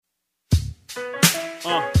It's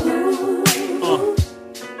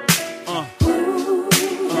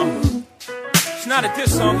not a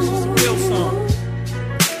diss song, it's just a real song.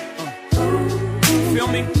 Feel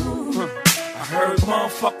me? I heard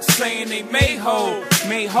motherfuckers saying they made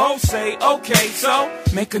hoe say, okay, so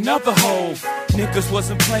make another hoe. Niggas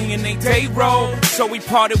wasn't playing they day role, so we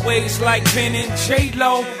parted ways like Ben and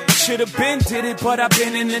J-Lo. Should've been did it, but I've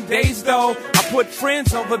been in the days though. I put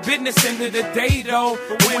friends over business into the day though.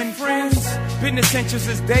 But when friends, business interests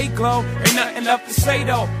as they glow, ain't nothing left to say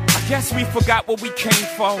though. I guess we forgot what we came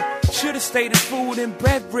for. Should've stayed in food and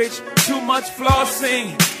beverage. Too much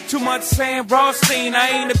flossing, too much saying Rothstein. I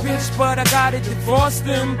ain't a bitch, but I gotta divorce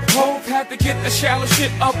them. Hope had to get the shallow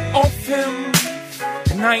shit up off him.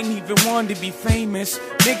 And I ain't even one to be famous.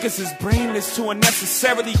 Niggas is brainless to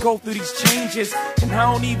unnecessarily go through these changes. And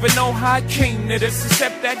I don't even know how I came to this,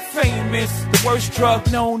 except that fame is the worst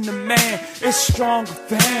drug known to man. It's stronger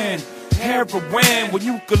than heroin. When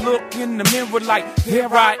you could look in the mirror like,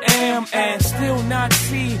 there I am, and still not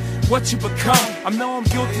see what you become. I know I'm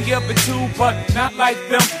guilty of it too, but not like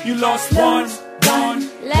them. You lost one,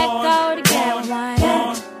 let go to get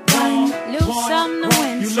one. Lose some to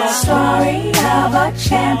win some. Story of a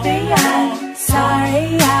champion.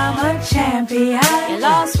 Sorry, I'm a champion. You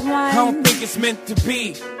lost one. I don't think it's meant to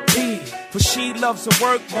be. For she loves her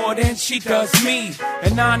work more than she does me.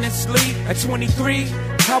 And honestly, at 23,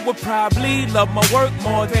 I would probably love my work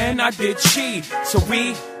more than I did she. So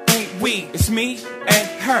we ain't we, it's me and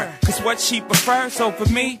her. Cause what she prefers over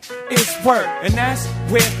me is work. And that's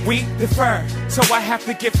where we differ. So I have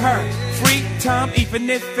to give her free time even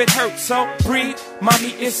if it hurts. So breathe,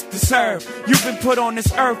 mommy, it's deserved. You've been put on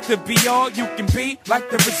this earth to be all you can be, like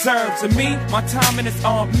the reserves. And me, my timing is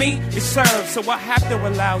on me, it serves. So I have to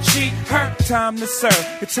allow she, her time to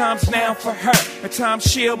serve. The time's now for her, the time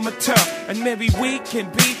she'll mature. And maybe we can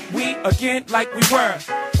be we again like we were.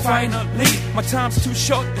 Finally, my time's too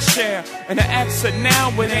short to share. And I ask her now,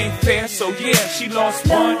 it ain't fair. So yeah, she lost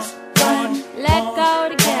one. Let go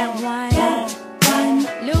to get one.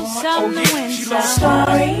 Lose some to win some.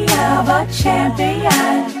 Story of a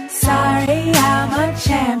champion. Sorry, I'm a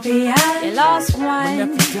champion. You lost My one.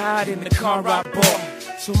 nephew died in the car I bought.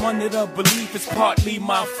 So under the belief it's partly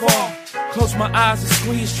my fault. Close my eyes and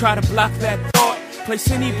squeeze, try to block that thought. Place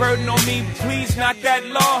any burden on me, please, not that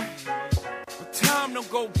law. But time don't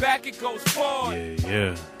go back, it goes forward.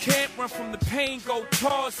 Yeah. Can't run from the pain, go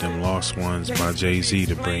towards it. Them Lost Ones by Jay-Z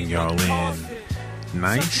to bring y'all in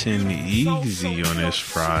nice and easy on this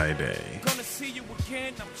Friday. Gonna see you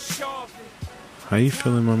again, I'm sure of it. How you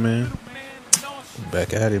feeling, my man?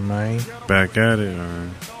 Back at it, man. Back at it,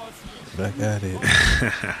 man. Back at it.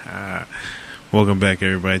 Welcome back,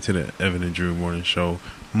 everybody, to the Evan and Drew Morning Show.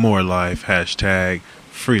 More life. Hashtag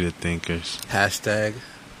free the thinkers. Hashtag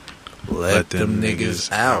let them niggas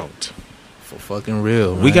out. For fucking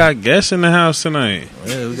real, man. We got guests in the house tonight.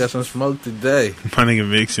 Yeah, we got some smoke today. My nigga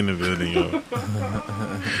Mixx in the building, yo.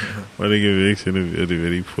 My nigga Mixx in the building,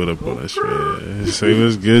 man. He put up on us, man. So it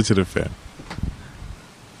was good to the fam.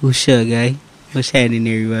 What's up, guy? What's happening,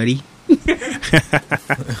 everybody?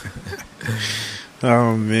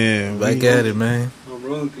 Oh, man. Back at it, man. I'm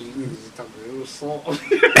wrong because you niggas is talking real salt.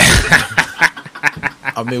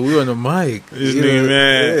 I mean, we on the mic. This nigga,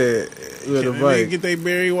 man. Yeah, we on the mic. Get they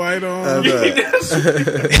Barry White on. Barry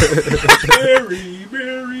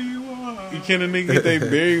White. You can't a nigga get they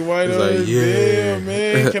Barry White He's on? like, yeah,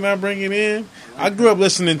 man. Can I bring it in? I grew up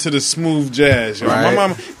listening to the smooth jazz. Yo.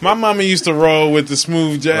 Right. My mama used to roll with the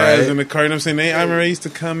smooth jazz Right. in the car. You know what I'm saying? I remember they used to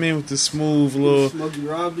come in with the smooth little. Smokey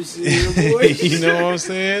Robinson, boy. You know what I'm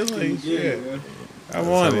saying? Like, yeah. I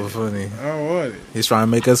want it. Funny. I want it. He's trying to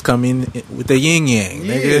make us come in with the yin yang,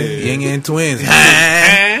 nigga. Yeah. Yin yang twins.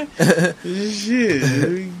 Shit.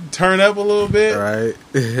 We turn up a little bit. Right.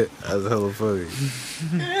 That's hella funny.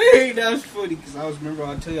 Hey, that's funny because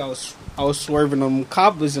I tell you I was swerving on them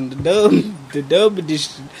coppers in the dub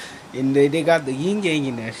edition, and they got the yin yang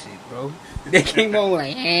in that shit, bro. They came on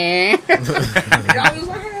like, I was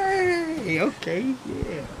like, hey, okay,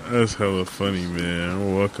 yeah. That's hella funny,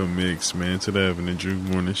 man. Welcome, Mixx, man, to the Evan and Drew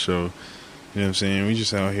Morning Show. You know what I'm saying? We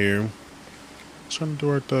just out here trying to do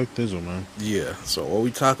our thug thizzle, man. Yeah. So what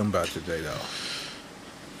we talking about today, though?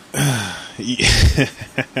 Yeah.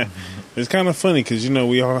 It's kind of funny because, you know,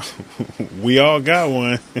 we all got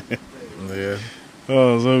one. Yeah.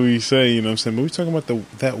 Oh, so we say, you know what I'm saying? But we talking about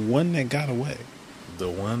that one that got away. The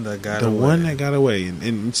one that got the away. one that got away.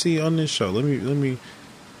 And see, on this show, let me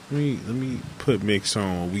put Mixx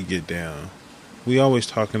on when we get down. We always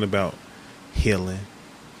talking about healing,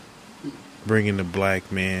 bringing the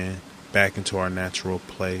black man back into our natural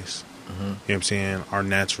place. You know what I'm saying? Our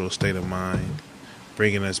natural state of mind,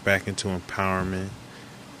 bringing us back into empowerment,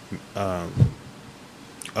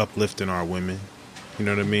 uplifting our women. You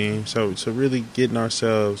know what I mean? So really getting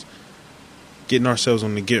ourselves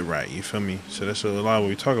on the get right. You feel me? So that's a lot of what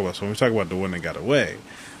we talk about. So when we talk about the one that got away,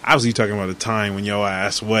 obviously talking about the time when your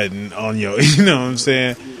ass wasn't on your, you know what I'm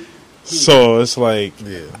saying? So it's like,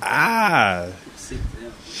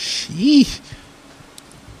 sheesh.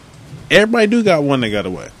 Everybody do got one that got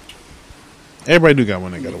away. Everybody do got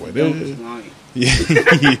one that got away. Yeah,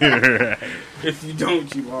 right. If you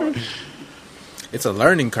don't, you are. It's a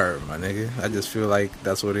learning curve, my nigga. I just feel like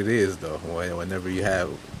that's what it is, though. Whenever you have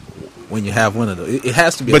one of those, it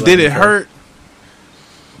has to be. But did it hurt?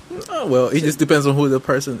 Oh, well, it just depends on who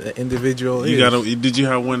the individual is. Did you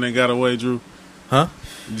have one that got away, Drew? Huh?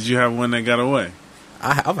 Did you have one that got away?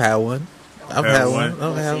 I've had one. I've had one.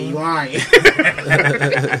 I've had one.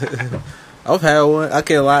 I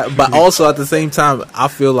can't lie, but also at the same time, I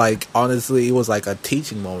feel like honestly, it was like a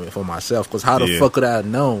teaching moment for myself. Because how the fuck could I have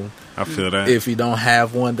known? I feel that if you don't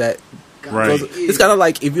have one that. Right. It's kind of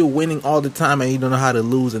like if you're winning all the time and you don't know how to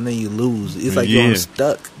lose, and then you lose. It's like you're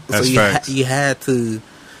stuck. That's so facts. You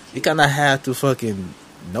kind of had to fucking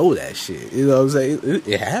know that shit. You know what I'm saying?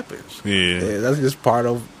 It happens. Yeah, that's just part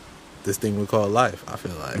of this thing we call life. I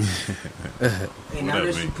feel like. And now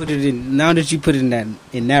that you put it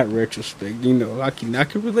in that retrospect, you know, I can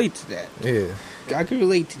relate to that. Yeah, I can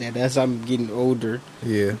relate to that as I'm getting older.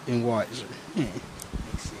 Yeah, and wiser. Yeah.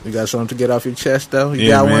 You got something to get off your chest, though? You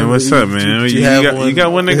got one? What's up, man? You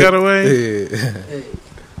got one that got away?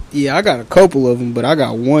 Yeah, I got a couple of them, but I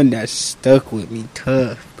got one that stuck with me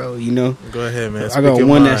tough, bro, you know? Go ahead, man. I got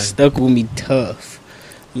one that stuck with me tough.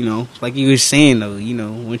 You know, like you were saying, though, you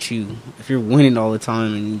know, if you're winning all the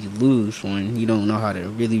time and you lose one, you don't know how to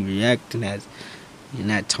really react in that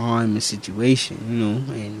time and situation, you know,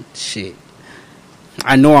 and shit.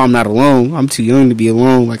 I know I'm not alone. I'm too young to be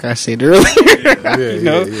alone, like I said earlier. You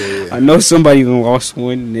know? Yeah. I know somebody done lost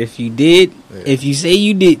one, and if you did, if you say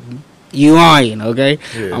you didn't, you lying, okay?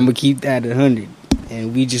 Yeah. I'm gonna keep that 100,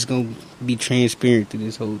 and we just gonna be transparent through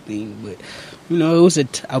this whole thing. But you know, it was a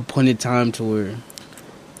point in time to where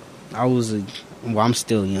I'm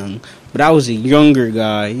still young, but I was a younger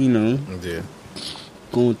guy, you know,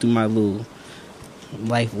 going through my little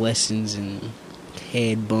life lessons and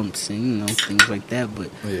head bumps and, you know, things like that. But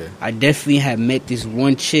I definitely had met this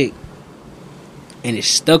one chick, and it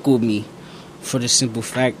stuck with me for the simple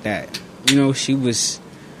fact that, you know, she was,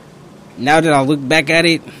 now that I look back at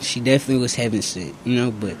it, she definitely was heaven sent, you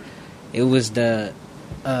know, but it was the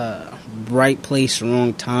right place,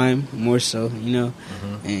 wrong time, more so, you know.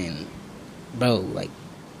 And bro, like,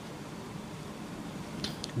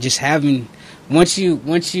 just having, once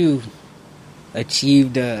you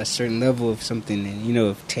achieved a certain level of something and, you know,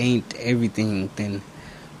 obtained everything, then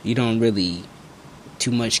you don't really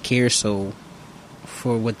too much care so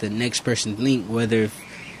for what the next person think, whether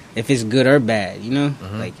if it's good or bad, you know.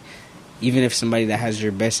 Like, even if somebody that has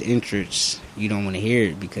your best interests, you don't want to hear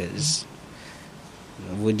it because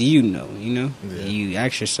what do you know, you know? You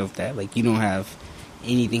ask yourself that, like, you don't have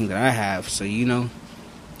anything that I have, so, you know,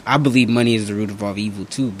 I believe money is the root of all evil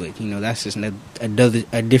too, but, you know, that's just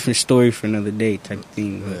a different story for another day type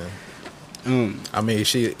thing. But, I mean,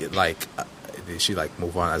 did she like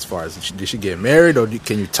move on as far as did she get married, or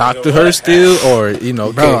can you talk to her still, or, you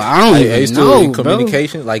know, bro, I don't even know, in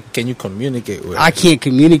communication, bro. Like, can you communicate with her? I can't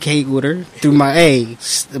communicate with her through my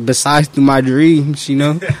besides through my dreams, you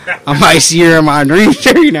know. I might see her in my dreams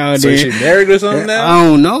every now and then. So she married or something now? I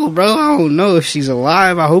don't know, bro. I don't know if she's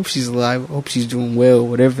alive. I hope she's alive. I hope she's doing well,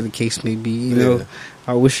 whatever the case may be, you know.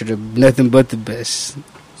 I wish her nothing but the best.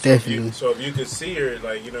 Definitely. So if you could see her,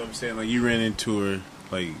 like, you know what I'm saying, like, you ran into her,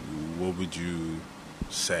 like, what would you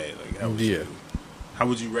say? Like, how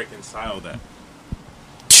would you reconcile that?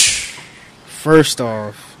 First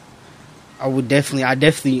off, I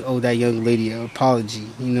definitely owe that young lady an apology.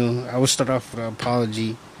 You know, I would start off with an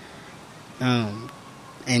apology, and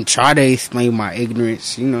try to explain my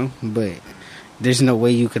ignorance, you know, but there's no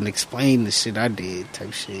way you can explain the shit I did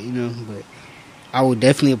type shit, you know. But I would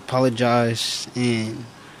definitely apologize, and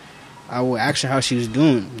I would ask her how she was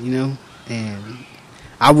doing, you know, and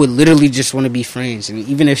I would literally just want to be friends. And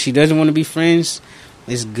even if she doesn't want to be friends,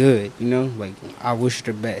 it's good, you know? Like, I wish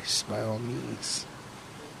her the best, by all means.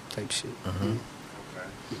 Type shit. Okay.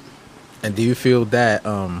 And do you feel that,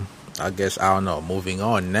 I guess, I don't know, moving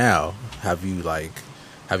on now, have you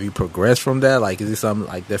progressed from that? Like, is it something,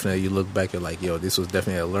 like, definitely you look back and, like, yo, this was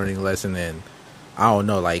definitely a learning lesson, and I don't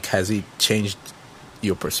know, like, has it changed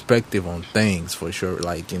your perspective on things for sure?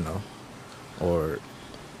 Like, you know, or...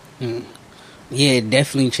 Yeah, it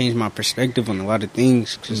definitely changed my perspective on a lot of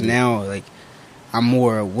things. Because now, like, I'm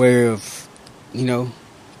more aware of, you know,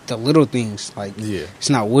 the little things. Like, it's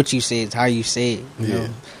not what you say, it's how you say it. You know?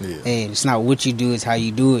 And it's not what you do, it's how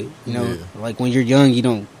you do it. You know, like when you're young, you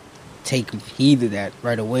don't take heed of that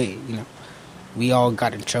right away. You know, we all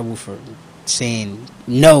got in trouble for saying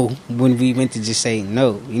no when we meant to just say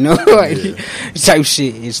no. You know, like type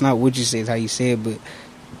shit. It's not what you say, it's how you say it. But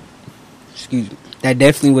excuse me, that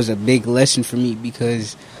definitely was a big lesson for me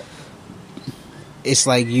because it's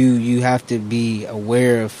like you have to be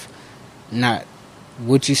aware of not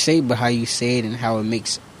what you say, but how you say it and how it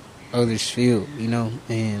makes others feel, you know,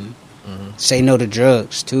 and say no to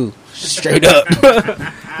drugs too, straight up.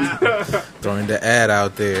 Throwing the ad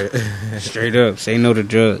out there. Straight up, say no to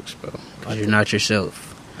drugs, bro. You're not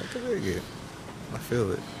yourself. I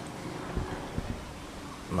feel it.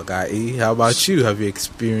 My guy E, how about you? Have you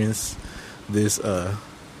experienced this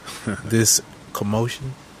this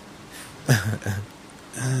commotion?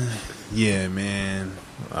 Yeah, man.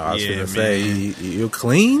 I was gonna say you're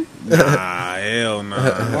clean. Nah, hell no.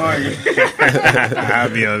 I'll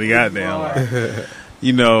be on the goddamn line.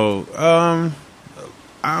 You know,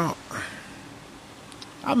 I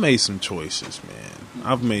made some choices, man.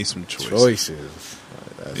 I've made some choices.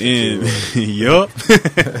 And yup,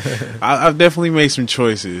 I've definitely made some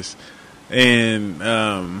choices,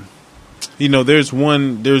 and you know, there's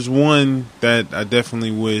one that I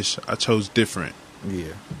definitely wish I chose different.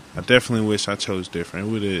 Yeah, I definitely wish I chose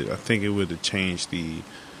different. I think it would have changed the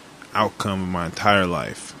outcome of my entire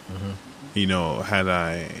life. You know, had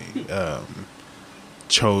I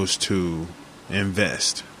chose to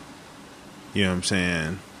invest. You know what I'm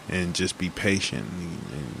saying? And just be patient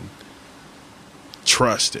and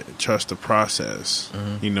trust it. Trust the process.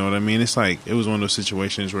 You know what I mean? It's like, it was one of those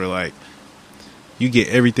situations where, like, you get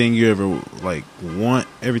everything you ever, like, want,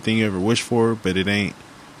 everything you ever wish for, but it ain't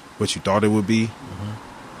what you thought it would be.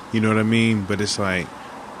 You know what I mean? But it's like,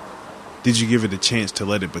 did you give it a chance to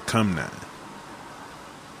let it become that?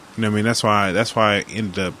 You know what I mean? That's why I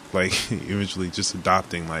ended up, like, eventually just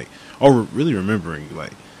adopting, like, or really remembering,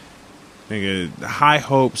 like, nigga, high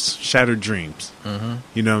hopes, shattered dreams.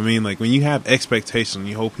 You know what I mean? Like, when you have expectations,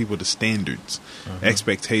 you hold people to standards.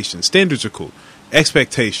 Expectations. Standards are cool.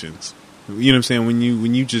 Expectations. You know what I'm saying?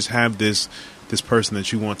 When you just have this person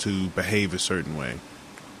that you want to behave a certain way,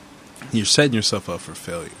 you're setting yourself up for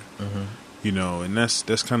failure. You know, and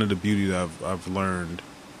that's kind of the beauty that I've learned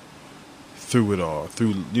through it all.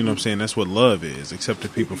 Through, you know what I'm saying? That's what love is.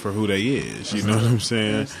 Accepting people for who they is. You know what I'm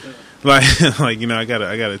saying? Like you know, I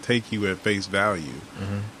gotta take you at face value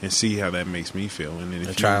and see how that makes me feel, and then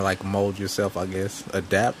if try to, like, mold yourself, I guess,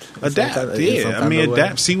 adapt. Yeah. I mean,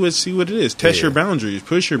 adapt. See what it is. Test your boundaries.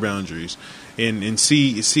 Push your boundaries, and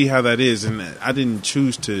see how that is. And I didn't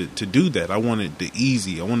choose to do that. I wanted the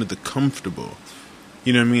easy. I wanted the comfortable.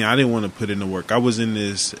 You know what I mean? I didn't want to put in the work. I was in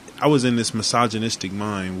this misogynistic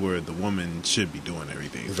mind where the woman should be doing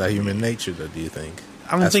everything. Is that human nature, though? Do you think?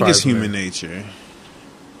 I don't think it's human nature.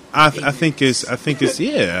 I think it's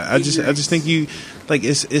yeah. I just think you, like,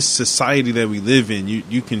 it's society that we live in.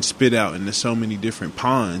 You can spit out into so many different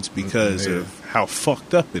ponds because of how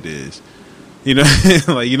fucked up it is. You know,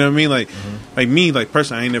 like, you know what I mean? Like me, like,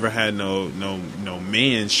 personally, I ain't never had no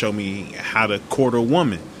man show me how to court a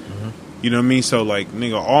woman. You know what I mean? So, like,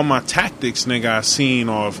 nigga, all my tactics, nigga, I seen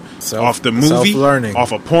off the movie, self-learning,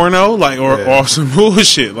 off a porno, like, or off some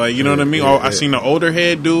bullshit. Like, you know what I mean? I seen the older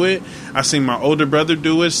head do it. I seen my older brother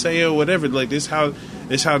do it, say it, whatever. Like, this how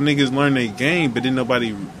niggas learn their game. But then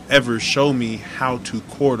nobody ever showed me how to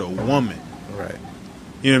court a woman. Right.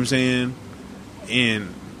 You know what I'm saying?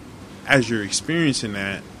 And as you're experiencing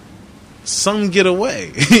that, some get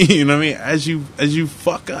away. You know what I mean? As you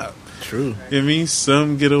fuck up. True. You know what I mean?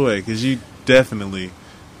 Some get away because you definitely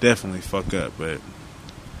fuck up. But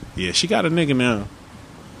yeah, she got a nigga now.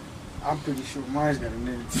 I'm pretty sure mine's got a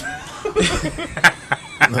nigga.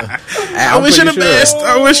 I wish her the best.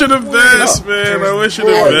 I wish her the best, man. I wish her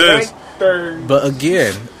the best. But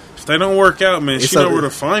again, if they don't work out, man, she know where to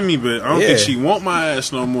find me. But I don't think she want my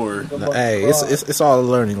ass no more. Hey, it's all a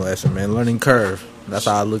learning lesson, man. Learning curve. That's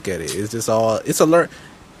how I look at it. It's just all. It's a learn.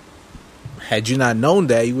 Had you not known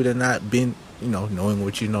that, you would have not been, you know, knowing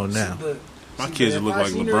what you know now. My kids would look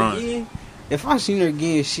like LeBron. If I seen her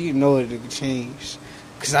again, she'd know it would change.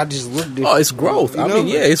 Because I just looked different. Oh, it's growth. I mean,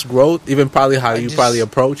 it's growth. Even probably how you probably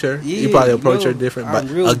approach her. Yeah, you probably approach her different.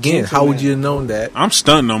 But again, how would you have known that? I'm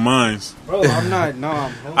stunting on mine. Bro, I'm not. No,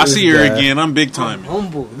 I'm humble. I see her again. I'm big timing. I'm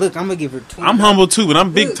humble. Look, I'm going to give her $20. I'm humble too, but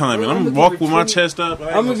I'm big timing. I'm going to walk with my chest up.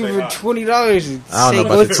 I'm going to give her $20. I don't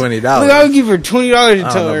know about the $20. Look, I'm going to give her $20 and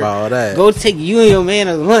tell her, about all that. Go take you and your man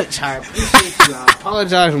to lunch. I appreciate you. I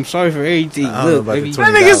apologize. I'm sorry for everything. I don't know Look, about the baby.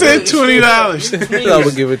 That nigga said $20. I'm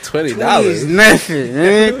gonna give it $20. It's nothing,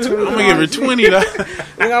 man. I'm gonna give her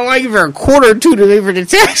 $20. I want to give her a quarter or two to pay for the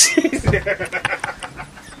taxes.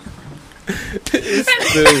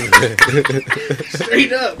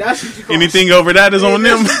 Straight up. That's what you call Anything over that is on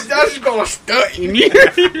them. That's going to stunt in here.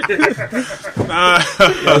 That's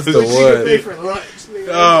the Pay one. for lunch. Nigga.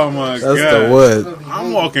 Oh my That's god. the one.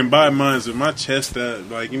 I'm walking by mines with my chest up,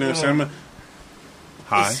 like, you know what I'm saying?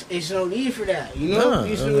 Hi. It's no need for that, you know?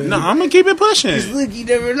 No, I'm gonna keep it Cause pushing. look, you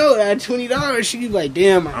never know. That $20, she be like,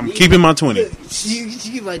 damn, I I'm need keeping my 20.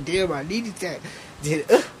 She be like, damn, I needed that.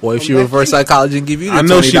 Well, if she reverse psychology and give you the I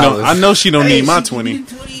know $20, she don't. I know she don't Hey, need my she give 20. me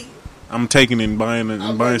the 20. I'm taking it and buying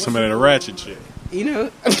some of that ratchet shit. You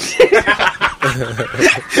know?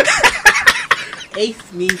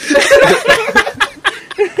 Eighth me.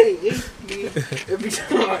 Eighth me. Every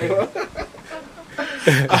time.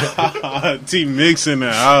 T Mixx in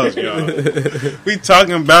the house, y'all. We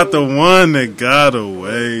talking about the one that got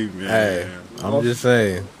away, man. Hey, I'm just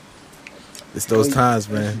saying. It's those times,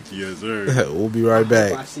 man. Yes, sir. We'll be right I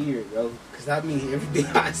back. see her, bro. Because I mean everything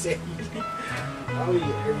I said. I mean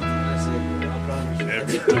everything I said, bro. I promise you.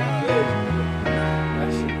 Everything.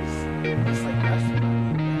 That shit is... It's like that.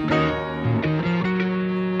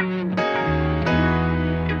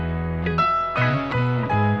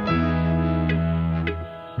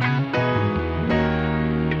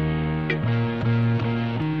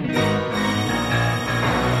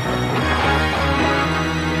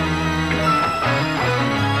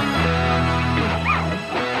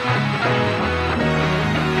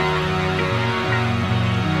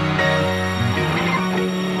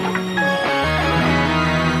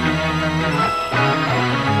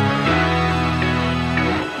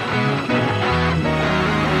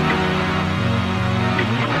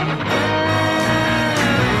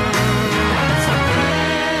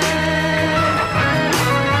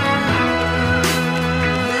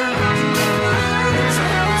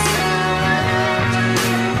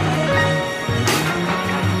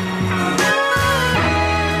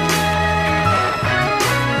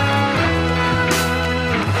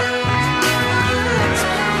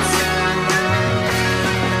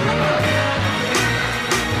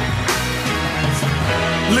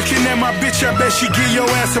 Looking at my bitch, I bet she give your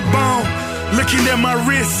ass a bone. Looking at my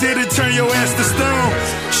wrist, it'll turn your ass to stone.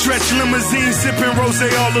 Stretch limousine, sipping rosé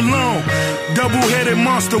all alone. Double-headed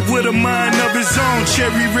monster with a mind of his own.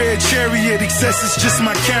 Cherry red chariot, excess is just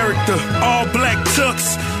my character. All black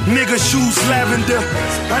tux, nigga shoes lavender.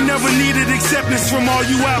 I never needed acceptance from all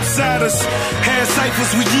you outsiders. Had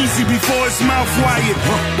ciphers with Yeezy before his mouth wired.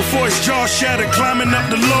 Before his jaw shattered, climbing up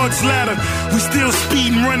the Lord's ladder. We still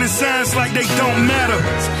speeding, running signs like they don't matter.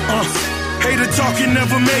 Hater talking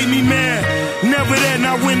never made me mad. Never that,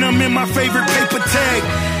 not when I'm in my favorite paper tag.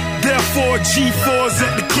 Therefore, G4s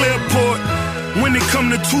at the Clearport. When it come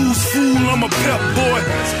to tools, fool, I'm a pep boy.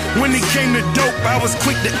 When it came to dope, I was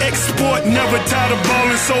quick to export. Never tired of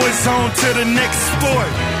ballin', so it's on to the next sport.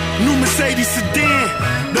 New Mercedes sedan,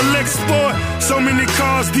 the Lex Sport. So many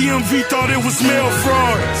cars, DMV thought it was mail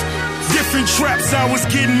fraud. Different traps I was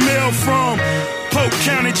getting mail from. Polk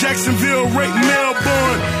County, Jacksonville, Rake,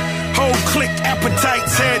 Melbourne. Whole click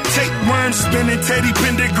appetites had tapeworms. Spinning Teddy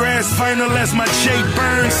Pendergrass, final as my J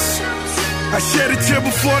Burns. I shed a tear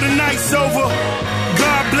before the night's over.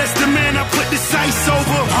 God bless the man I put the sights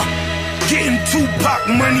over. Getting Tupac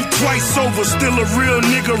money twice over. Still a real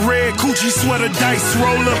nigga, red Coochie sweater, dice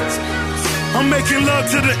roller. I'm making love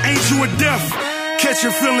to the angel of death.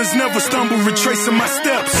 Catching feelings, never stumble, retracing my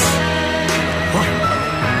steps.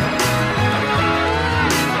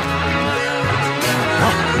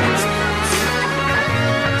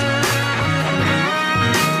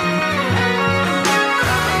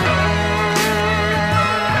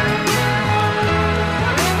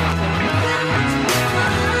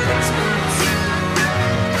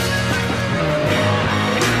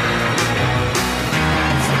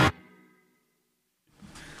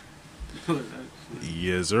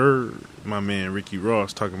 Yes, sir. My man Ricky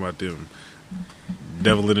Ross talking about them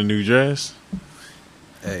devil in a new dress.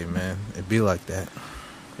 Hey, man, it be like that.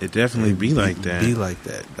 It definitely be like that. Be like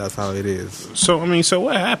that. That's how it is. So, I mean, so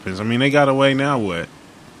what happens? I mean, they got away, now what?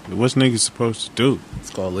 What's niggas supposed to do? It's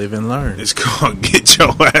called live and learn. It's called get your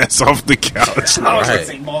ass off the couch. I was Right. gonna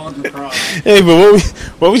say balls and cross. Hey, but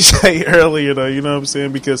what we say earlier, though, you know what I'm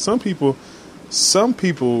saying? Because some people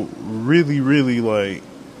really, really, like,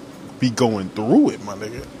 be going through it, my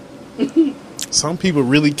nigga. Some people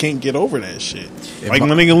really can't get over that shit. Like my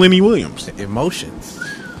nigga Lenny Williams. Emotions.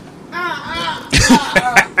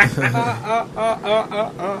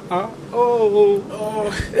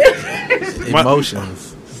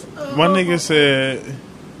 Emotions. My nigga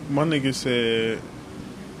said,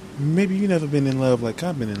 maybe you never been in love like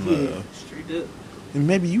I've been in love. Straight up. And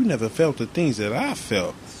maybe you never felt the things that I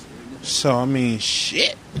felt. So, I mean,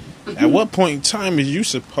 shit. At what point in time is you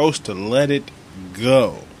supposed to let it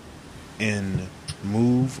go and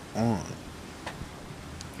move on?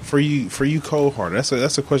 For you cold-hearted.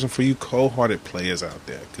 That's a question for you cold-hearted players out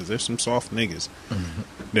there. Because there's some soft niggas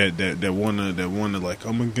that wanna like,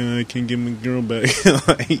 oh my god, I can't get my girl back.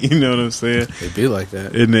 Like, you know what I'm saying? They be like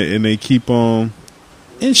that. And they keep on.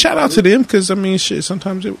 And shout out to them, because I mean, shit,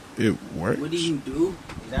 sometimes it works. What do you do?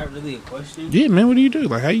 Is that really a question? Yeah, man, what do you do?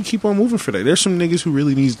 Like, how you keep on moving for that? There's some niggas who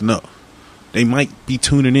really needs to know. They might be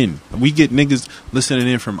tuning in. We get niggas listening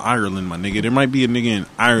in from Ireland, my nigga. There might be a nigga in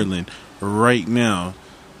Ireland right now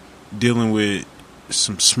dealing with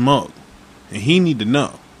some smoke, and he need to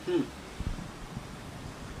know.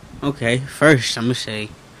 Okay, first I'm gonna say,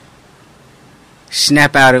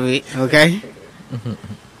 snap out of it. Okay.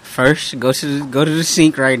 First, go to the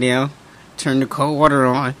sink right now. Turn the cold water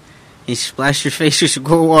on and splash your face with some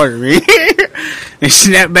cold water, man. And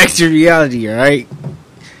snap back to reality, all right?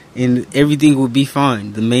 And everything will be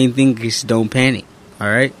fine. The main thing is don't panic, all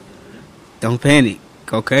right? Don't panic,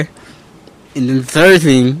 okay? And then the third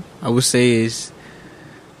thing I would say is,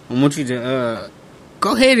 I want you to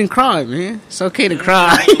go ahead and cry, man. It's okay to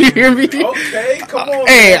cry. You hear me? Okay, come on.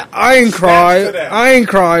 Hey, man. I ain't Snaps to that.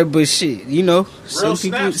 cry, but shit, you know,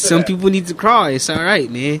 some people need to cry. It's all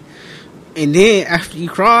right, man. And then after you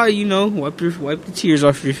cry, you know, wipe the tears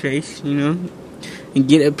off your face, you know, and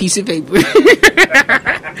get a piece of paper and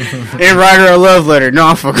write her a love letter. No,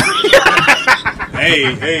 I'm fucking.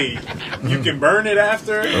 Hey, you can burn it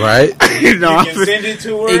after, Right? You can send it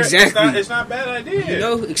to her. Exactly. It's not a bad idea. You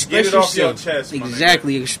know, express Get it yourself. off your chest, my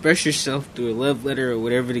Exactly. Express yourself through a love letter or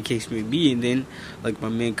whatever the case may be, and then, like my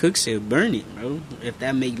man Cook said, burn it, bro. If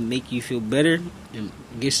that make you feel better and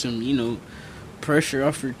get some, you know, pressure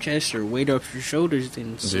off your chest or weight off your shoulders,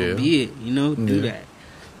 then so be it. You know, do that,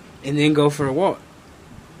 and then go for a walk.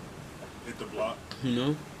 Hit the block. You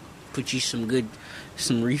know, put you some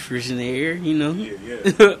reefers in the air. You know,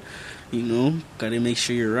 Yeah. you know, gotta make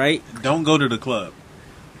sure you're right. Don't go to the club.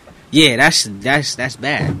 Yeah, that's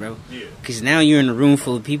bad, bro. Yeah. Because now you're in a room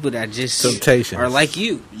full of people that just Temptations. are like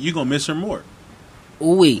you. You gonna miss her more.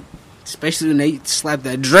 Oh wait, especially when they slap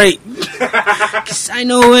that Drake. Cause I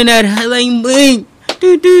know when that lane blink,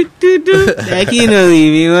 do do do do, that can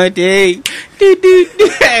leave me one day. Do do do.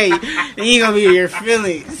 Hey, you ain't gonna be in your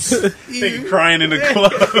feelings. They crying in the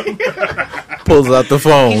club. Pulls out the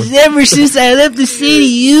phone. Cause ever since I left the city,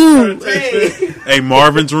 you. Hey,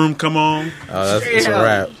 Marvin's Room, come on. Oh, that's a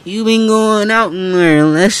wrap. You been going out and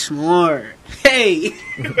learning less more. Hey.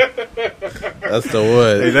 That's the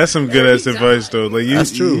one. Hey, that's some good ass advice though. Like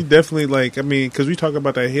That's true. You definitely like. I mean, because we talk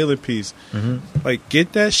about that healing piece. Like,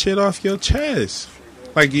 get that shit off your chest.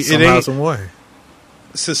 Like, it Somehow, ain't. some way.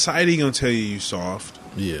 Society gonna tell you soft,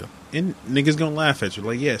 Yeah. and niggas gonna laugh at you.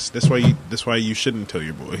 Like, yes, that's why you shouldn't tell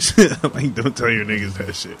your boys. Like, don't tell your niggas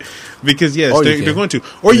that shit, because yes, Or you they're can. going to,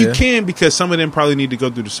 or you Yeah. can, because some of them probably need to go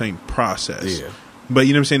through the same process. Yeah. But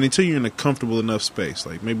you know what I'm saying, until you're in a comfortable enough space,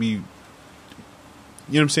 like maybe you know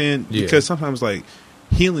what I'm saying, Yeah. because sometimes like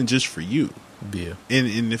healing just for you. Yeah.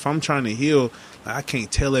 And if I'm trying to heal, I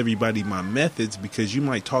can't tell everybody my methods, because you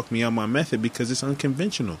might talk me out my method because it's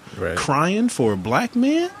unconventional. Right. Crying for a black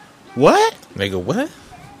man? What? Nigga, what?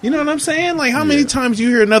 You know what I'm saying? Like, how many times you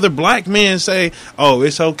hear another black man say, "Oh,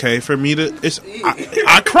 it's okay for me to."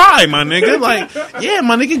 I cry, my nigga. Like, yeah,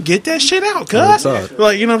 my nigga, get that shit out, Real cuz. talk.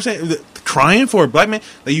 Like, you know what I'm saying? Crying for a black man,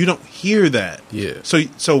 like, you don't hear that. Yeah.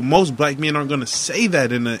 So most black men aren't gonna say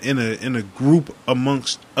that in a group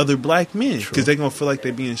amongst other black men, because they're gonna feel like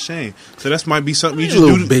they're being shamed. So that might be something you just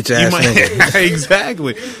Little do. bitch ass nigga.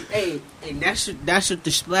 Exactly. Hey, and that's what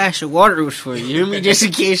the splash of water was for. You hear me? Just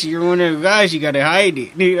in case you're one of the guys, you gotta hide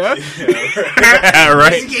it. You know?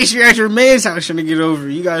 Right. Just in case you're at your man's house trying to get over,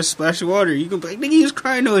 you gotta splash of water. You can be like, nigga, he was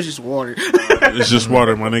crying. No, it's just water. It's just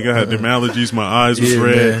water, my nigga. I had them allergies. My eyes was Yeah,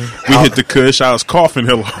 red. man. We hit the cush. I was coughing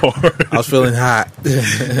hella hard. I was feeling hot.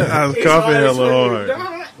 I was coughing hella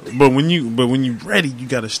hard. But when you ready, you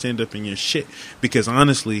got to stand up in your shit, because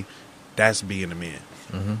honestly, that's being a man.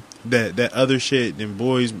 That other shit, them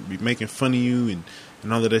boys be making fun of you and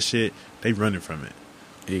all of that shit, they running from it.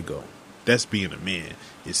 Ego. That's being a man.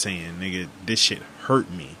 Is saying, nigga, this shit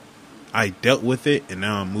hurt me. I dealt with it, and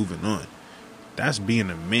now I'm moving on. That's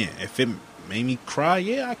being a man. If it made me cry,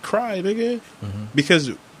 yeah, I cry, nigga.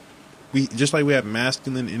 Because we, just like we have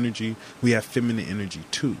masculine energy, we have feminine energy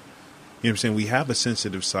too. what I'm saying? We have a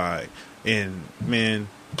sensitive side. And, man,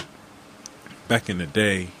 back in the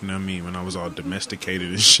day, you know what I mean, when I was all domesticated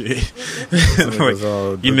and shit.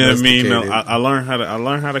 Like, you know what I mean? I learned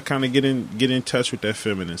how to kind of get in touch with that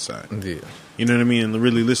feminine side. Yeah. You know what I mean? And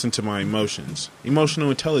really listen to my emotions.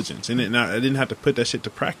 Emotional intelligence. And I didn't have to put that shit to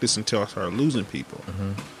practice until I started losing people. You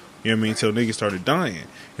know what I mean? Until niggas started dying.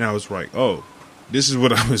 And I was like, oh, this is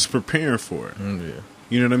what I was preparing for. Yeah.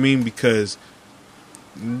 You know what I mean? Because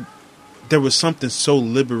there was something so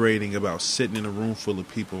liberating about sitting in a room full of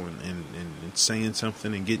people and saying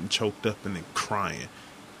something and getting choked up and then crying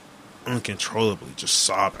uncontrollably, just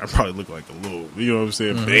sobbing. I probably look like a little, you know what I'm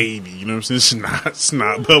saying, baby, you know what I'm saying,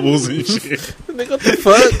 snot bubbles and shit. Nigga, what the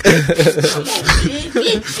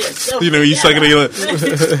fuck? You know, you suck it,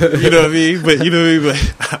 you know what I mean? But you know what I mean?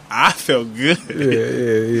 But I felt good.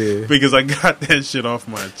 Yeah. Because I got that shit off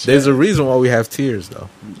my chest. There's a reason why we have tears, though.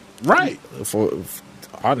 Right.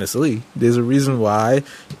 Honestly, there's a reason why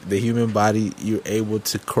the human body, you're able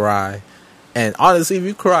to cry. And honestly, if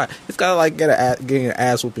you cry, it's kind of like getting an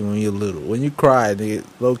ass whooping when you're little. When you cry,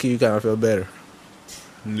 low key, you kind of feel better.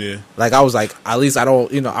 Yeah. Like, I was like, at least I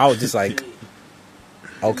don't, I was just like,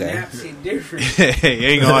 okay. Naps hit different. Hey,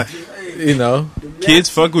 ain't gonna You know, kids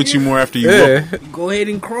fuck with you more after you walk. Go ahead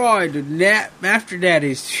and cry. The nap after that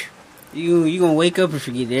is you gonna wake up and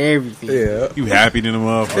forget everything. Yeah. You happy than a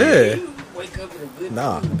motherfucker. Yeah. Wake up in a good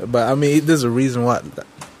Nah, but I mean, there's a reason why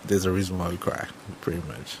we cry, pretty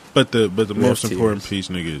much. But the most have important tears.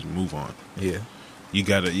 piece, nigga, is move on. Yeah. You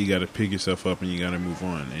gotta pick yourself up and you gotta move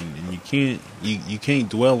on, and you can't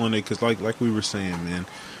dwell on it because like we were saying, man,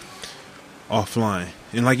 offline,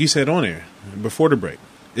 and like you said on there before the break,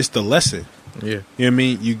 it's the lesson. Yeah. You know what I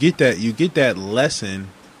mean? You get that lesson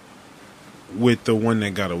with the one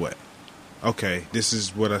that got away. Okay, this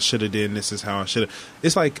is what I should have did, and this is how I should have.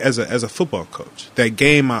 It's like as a football coach, that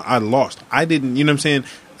game I lost. I didn't, you know what I'm saying?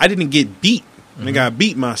 I didn't get beat. I got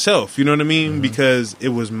beat myself, you know what I mean? Because it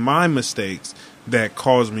was my mistakes that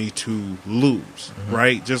caused me to lose,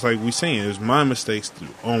 right? Just like we saying, it was my mistakes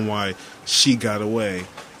on why she got away,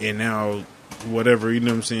 and now whatever, you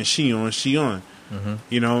know what I'm saying, she on.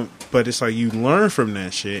 You know, but it's like you learn from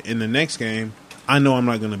that shit. In the next game, I know I'm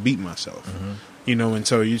not going to beat myself, you know, and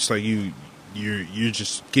so it's like you're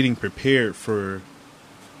just getting prepared for,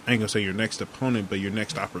 I ain't gonna say your next opponent, but your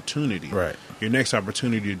next opportunity. Right. Your next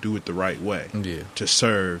opportunity to do it the right way. Yeah. To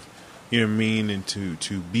serve, you know what I mean, and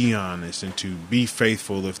to be honest and to be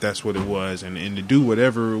faithful if that's what it was, and to do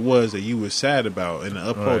whatever it was that you was sad about and to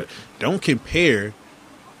uphold. Right. Don't compare,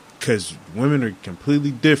 because women are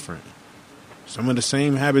completely different. Some of the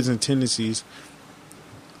same habits and tendencies.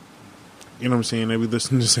 You know what I'm saying? They be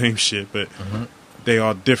listening to the same shit, but they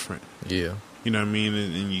are different. Yeah. You know what I mean?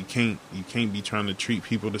 And you can't be trying to treat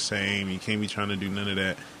people the same. You can't be trying to do none of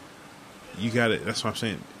that. You got it. That's what I'm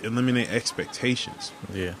saying. Eliminate expectations.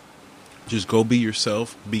 Yeah. Just go be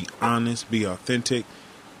yourself. Be honest. Be authentic.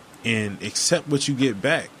 And accept what you get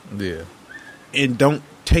back. Yeah. And don't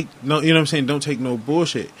take no. You know what I'm saying? Don't take no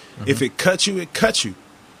bullshit. If it cuts you, it cuts you.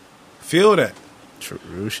 Feel that.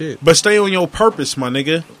 True shit. But stay on your purpose, my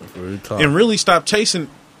nigga. And really stop chasing.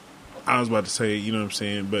 I was about to say, you know what I'm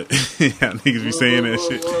saying, but yeah, niggas be saying that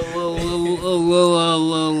shit.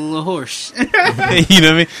 Horse. You know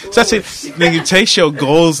what I mean? So I say, nigga, chase your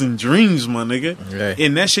goals and dreams, my nigga. Right.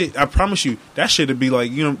 And that shit, I promise you, that shit'd be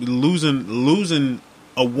like, you know, losing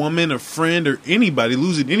a woman, a friend, or anybody,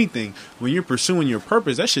 losing anything. When you're pursuing your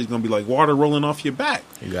purpose, that shit's gonna be like water rolling off your back.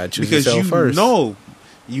 You gotta choose yourself first.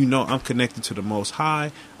 You know I'm connected to the Most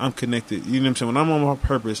High. I'm connected. You know what I'm saying? When I'm on my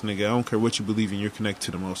purpose, nigga, I don't care what you believe in. You're connected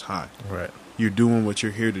to the Most High. Right. You're doing what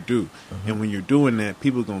you're here to do. And when you're doing that,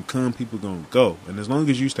 people going to come, people going to go. And as long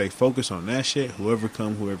as you stay focused on that shit, whoever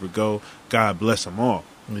come, whoever go, God bless them all.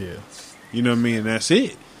 Yeah. You know what I mean? And that's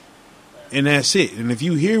it. And that's it. And if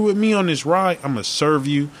you here with me on this ride, I'm going to serve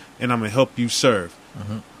you and I'm going to help you serve.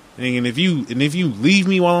 And if you leave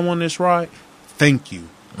me while I'm on this ride, thank you.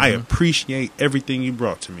 I appreciate everything you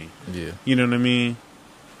brought to me. Yeah. You know what I mean?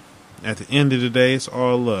 At the end of the day, it's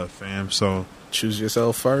all love, fam. So choose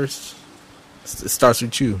yourself first. It starts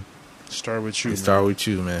with you. Start with you. Start with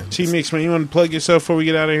you, man. Mixx, man, you want to plug yourself before we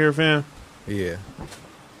get out of here, fam? Yeah.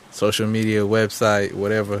 Social media, website,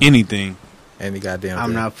 whatever. Anything. Any goddamn I'm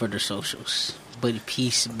thing. not for the socials. But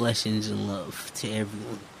peace, blessings, and love to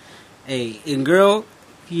everyone. Hey, and girl,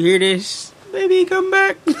 if you hear this, baby, come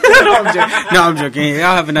back. I'm joking.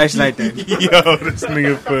 Y'all have a nice night then. Yo, this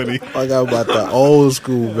nigga funny. I got about the old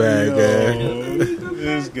school bag, man.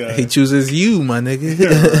 This guy. He chooses you, my nigga.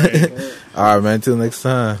 Right. All right, man. Until next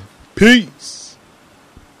time. Peace.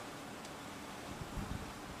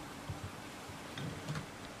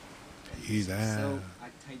 She's out. So I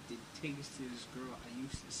typed the text to this girl I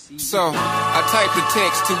used to see. So, I typed a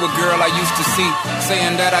text to a girl I used to see,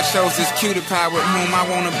 saying that I chose this cutie pie with whom I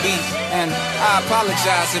wanna be. And I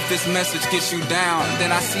apologize if this message gets you down.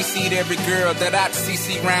 Then I CC'd every girl that I'd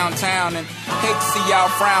CC round town. And hate to see y'all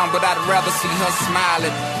frown, but I'd rather see her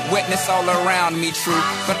smiling. Wetness all around me, true,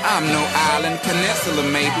 but I'm no island. Peninsula,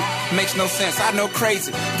 maybe. Makes no sense, I know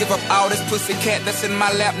crazy. Give up all this pussy cat that's in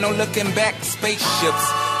my lap, no looking back. Spaceships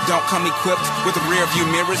don't come equipped with rear view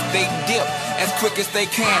mirrors, they dip as quick as they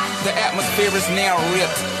can. The atmosphere is now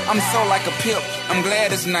ripped. I'm so like a pimp, I'm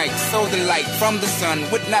glad it's night. So the light from the sun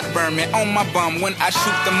would not burn me on my bum when I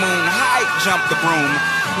shoot the moon. High jump the broom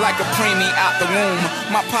like a preemie out the womb.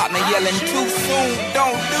 My partner yelling too soon,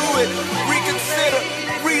 don't do it. Reconsider,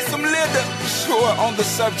 read some litter. Sure on the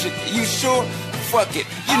subject, you sure? Fuck it,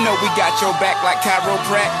 you know we got your back like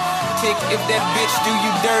chiropractic. If that bitch do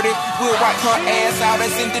you dirty, we'll wipe her ass out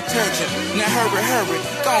as in detergent. Now hurry,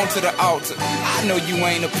 go on to the altar. I know you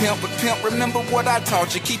ain't a pimp, but pimp, remember what I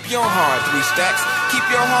taught you. Keep your heart, 3 stacks. Keep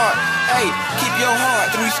your heart, hey, keep your heart,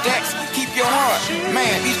 3 stacks. Keep your heart,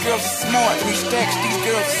 man, these girls are smart. 3 stacks, these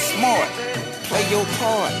girls are smart. Play your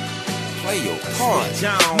part. Play your part.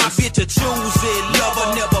 My bitch a choosy lover,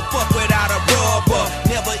 never fuck without a rubber.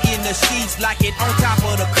 Never in the sheets like it on top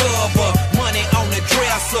of the cover. Money on the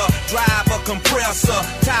dresser, drive a compressor.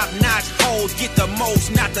 Top notch hoes get the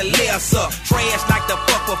most, not the lesser. Trash like the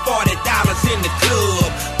fuck for $40 in the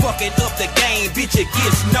club. Fucking up the game, bitch, it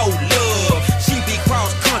gets no love. She be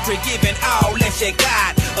cross country, giving all that she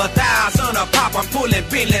got. 1,000 a pop, I'm pulling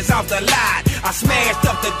Bentleys off the lot. I smashed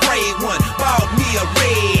up the gray one, bought me a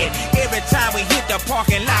red. Every time we hit the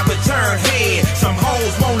parking lot, we turn head. Some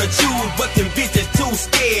hoes wanna choose, but them bitches too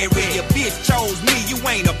scary. Your bitch chose me, you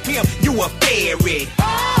ain't a pimp, you a fairy.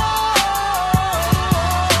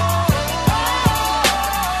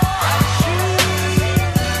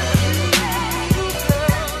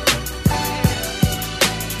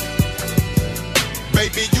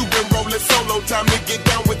 Baby, you been rolling solo, time to get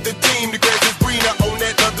down with the team. The grass is greener on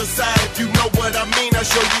that other side. If you know what I mean, I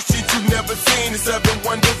show you shit you never seen. The 7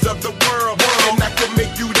 wonders of the world. And I can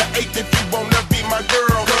make you the 8th if you wanna be my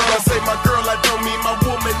girl. I say my girl, I don't mean my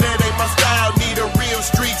woman, that ain't my style. Need a real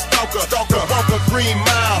street stalker, walk a green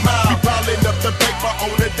mile. We piling up the paper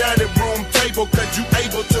on the dining room table, cause you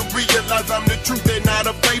able to realize I'm the truth and not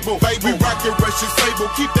a fable. We rockin' Russian sable,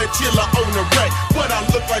 keep that chiller on the rack. What I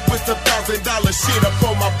look like with some $1,000 shit up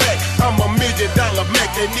on my back. I'm $1 million Mac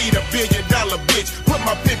that need $1 billion bitch. Put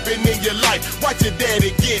my pimpin' in your life, watch your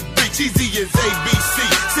daddy get rich. Easy as ABC,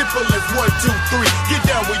 simple as 1, 2, 3. Get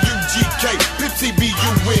down with UGK, Pimp CBU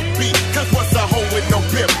with B. Cause what's a hoe with no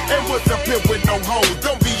pimp, and what's a pimp with no hoes?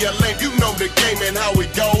 Don't be a lame, you know the game and how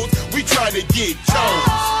it goes. We try to get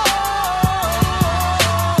chose.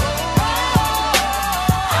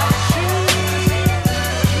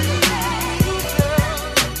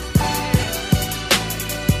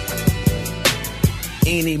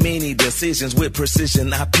 Any, many decisions with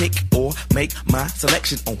precision. I pick or make my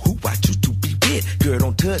selection on who I choose to be with. Girl,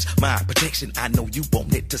 don't touch my protection. I know you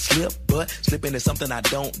want it to slip, but slipping is something I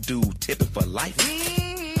don't do. Tipping for life.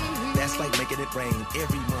 That's like making it rain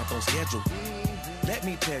every month on schedule. Let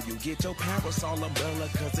me tell you, get your parasol umbrella,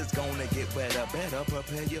 cause it's gonna get wetter. Better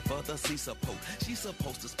prepare you for the sea support. She's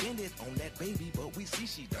supposed to spend it on that baby, but we see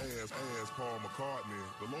she don't. As Paul McCartney,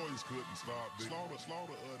 the lawyers couldn't stop this.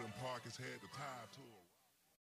 Slaughter of them pockets had the tie to him.